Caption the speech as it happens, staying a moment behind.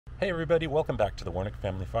Hey everybody, welcome back to the Warnick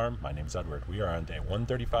Family Farm. My name is Edward. We are on day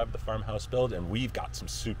 135 of the farmhouse build, and we've got some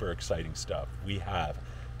super exciting stuff. We have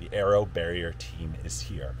the AeroBarrier team is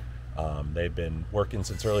here. They've been working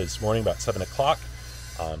since early this morning, about 7 o'clock,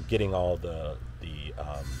 getting all the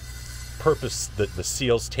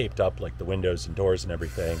seals taped up, like the windows and doors and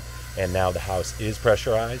everything. And now the house is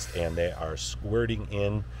pressurized, and they are squirting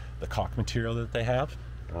in the caulk material that they have.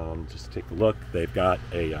 Just take a look. They've got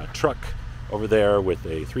a truck over there with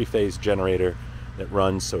a 3-phase generator that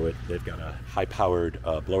runs, so they've got a high-powered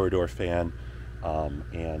blower door fan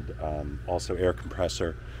and also air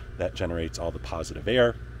compressor that generates all the positive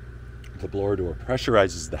air. The blower door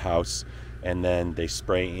pressurizes the house, and then they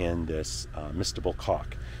spray in this mistable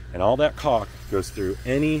caulk. And all that caulk goes through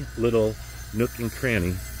any little nook and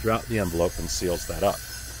cranny throughout the envelope and seals that up.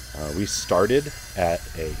 We started at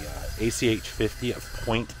a ACH 50 of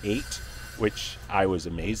 0.8, which I was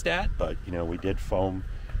amazed at, but you know, we did foam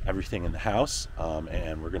everything in the house,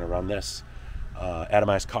 and we're going to run this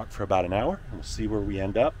atomized caulk for about an hour, and we'll see where we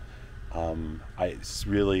end up. It's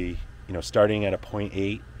really, you know, starting at a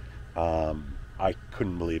 0.8, I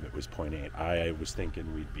couldn't believe it was 0.8. I was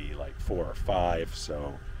thinking we'd be like 4 or 5,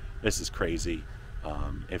 so this is crazy.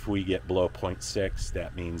 If we get below 0.6,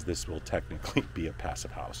 that means this will technically be a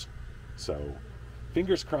passive house. So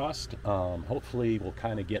fingers crossed. Hopefully we'll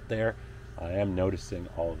kind of get there. I am noticing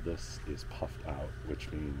all of this is puffed out, which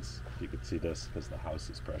means you can see this because the house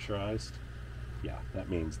is pressurized. Yeah, that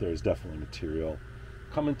means there's definitely material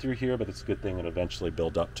coming through here, but it's a good thing it'll eventually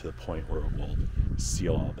build up to the point where it will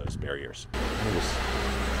seal all those barriers.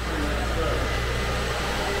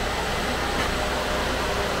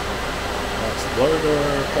 That's the blower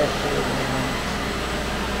door pressure.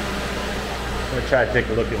 I'm going to try to take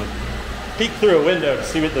a look and peek through a window to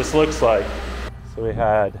see what this looks like. So we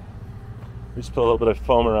just put a little bit of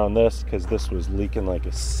foam around this because this was leaking like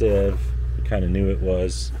a sieve. We kind of knew it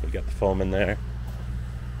was. We got the foam in there.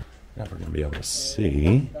 Now we're going to be able to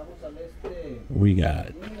see. We got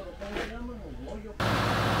diesel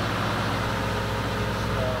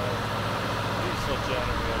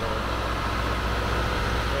generator.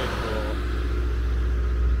 Very cool.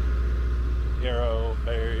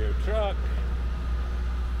 AeroBarrier truck.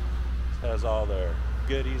 This has all their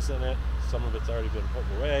goodies in it. Some of it's already been put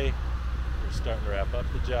away. We're starting to wrap up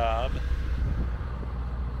the job.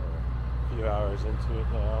 We're a few hours into it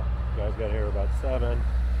now. You guys got here about 7.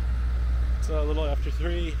 It's a little after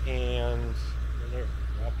 3, and they're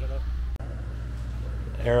wrapping it up.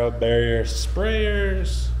 AeroBarrier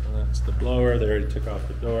sprayers. And that's the blower. They already took off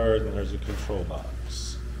the door. And then there's a control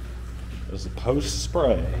box. There's a post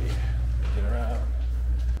spray. Get around.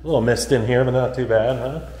 A little mist in here, but not too bad,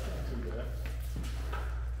 huh?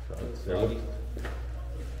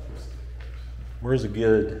 Where's a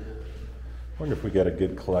good, I wonder if we got a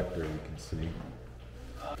good collector we can see.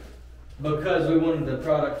 Because we wanted the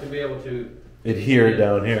product to be able to adhere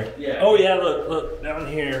down here. Yeah. Oh yeah, look, down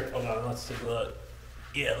here. Hold on, let's take a look.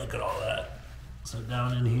 Yeah, look at all that. So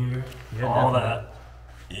down in here, all that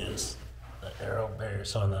is the AeroBarrier.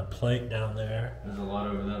 So on that plate down there. There's a lot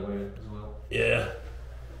over that way as well. Yeah.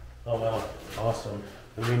 Oh wow, awesome.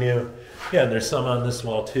 And we knew, yeah, and there's some on this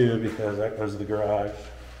wall too because that goes to the garage.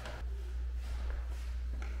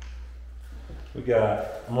 We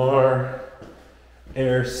got more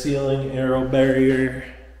air sealing AeroBarrier.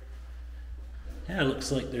 Yeah, it looks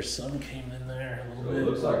like there's some came in there a little bit. It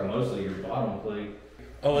looks like mostly your bottom plate.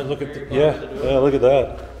 Oh, and look at the, yeah, look at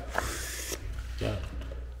that. Yeah.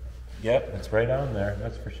 Yep, it's right on there.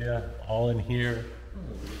 That's for sure. All in here.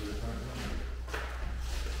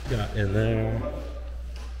 Got in there.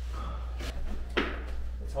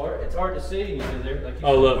 It's hard to see because they're like.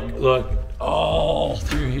 Oh look, all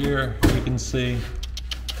through here you can see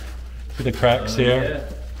the cracks here. Yeah.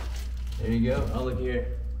 There you go. Oh, look here.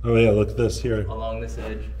 Oh yeah, look at this here. Along this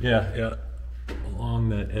edge. Yeah. Along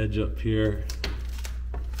that edge up here.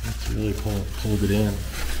 That's really pulled it in.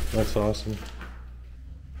 That's awesome.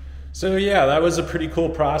 So yeah, that was a pretty cool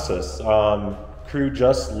process. Crew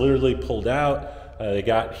just literally pulled out. They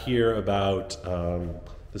got here about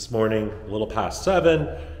this morning, a little past 7.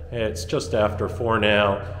 It's just after 4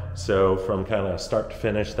 now. So from kind of start to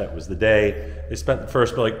finish, that was the day. They spent the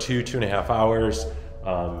first like 2.5 hours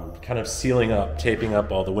kind of sealing up, taping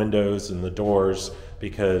up all the windows and the doors,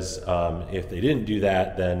 because if they didn't do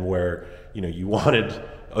that, then where you wanted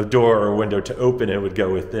a door or a window to open, it would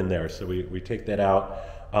go within there. So we take that out.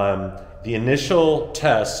 The initial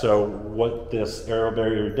test, so what this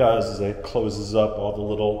AeroBarrier does is it closes up all the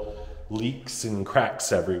little leaks and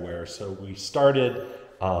cracks everywhere. So we started,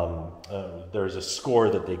 there's a score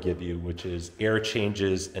that they give you, which is air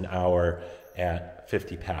changes an hour at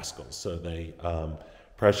 50 pascals. So they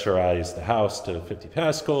pressurize the house to 50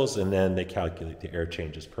 pascals, and then they calculate the air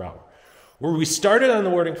changes per hour. Where we started on the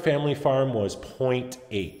Warnick family farm was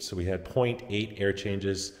 0.8. So we had 0.8 air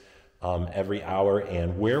changes every hour,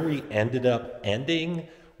 and where we ended up ending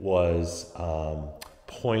was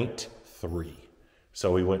 0.3.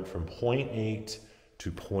 So we went from 0.8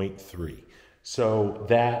 to 0.3. So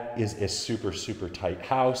that is a super, super tight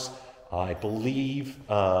house. I believe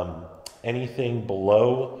anything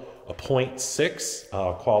below a 0.6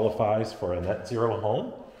 qualifies for a net zero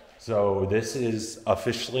home. So this is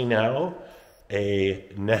officially now a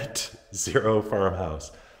net zero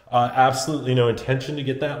farmhouse. Absolutely no intention to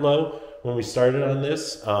get that low when we started on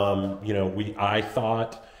this. I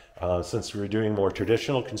thought since we were doing more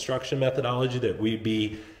traditional construction methodology that we'd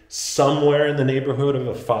be somewhere in the neighborhood of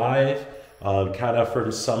a 5. Kind of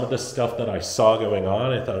for some of the stuff that I saw going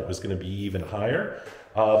on, I thought it was going to be even higher.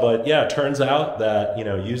 But yeah, it turns out that,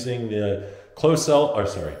 using the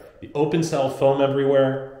the open cell foam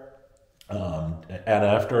everywhere, and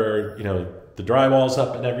after, the drywall's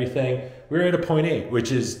up and everything, we're at a 0.8,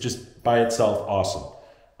 which is just by itself awesome.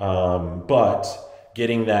 But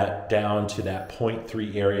getting that down to that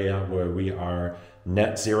 0.3 area where we are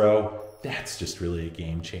net zero, that's just really a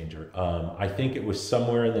game changer. I think it was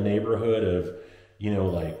somewhere in the neighborhood of,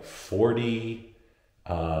 like 40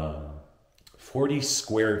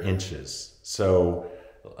 square inches. So,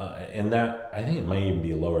 and that, I think it might even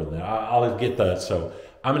be lower than that. I'll get that. So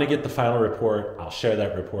I'm going to get the final report. I'll share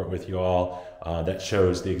that report with you all. That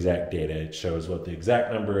shows the exact data. It shows what the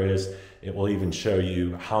exact number is. It will even show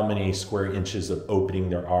you how many square inches of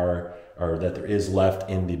opening there are, or that there is left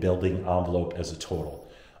in the building envelope as a total.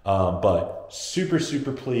 But super,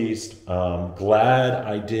 super pleased. Glad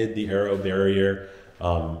I did the AeroBarrier.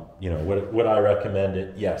 Would I recommend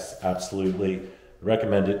it? Yes, absolutely.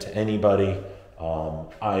 Recommend it to anybody.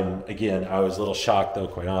 I was a little shocked though,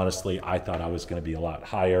 quite honestly. I thought I was going to be a lot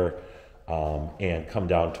higher and come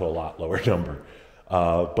down to a lot lower number.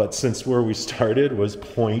 But since where we started was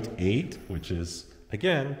 0.8, which is,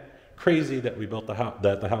 again, crazy that we built the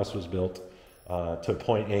house was built to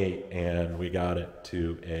 0.8, and we got it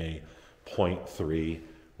to a 0.3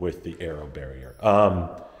 with the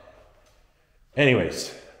AeroBarrier.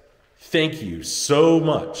 Anyways, thank you so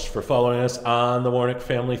much for following us on the Warnick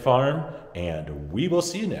Family Farm, and we will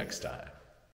see you next time.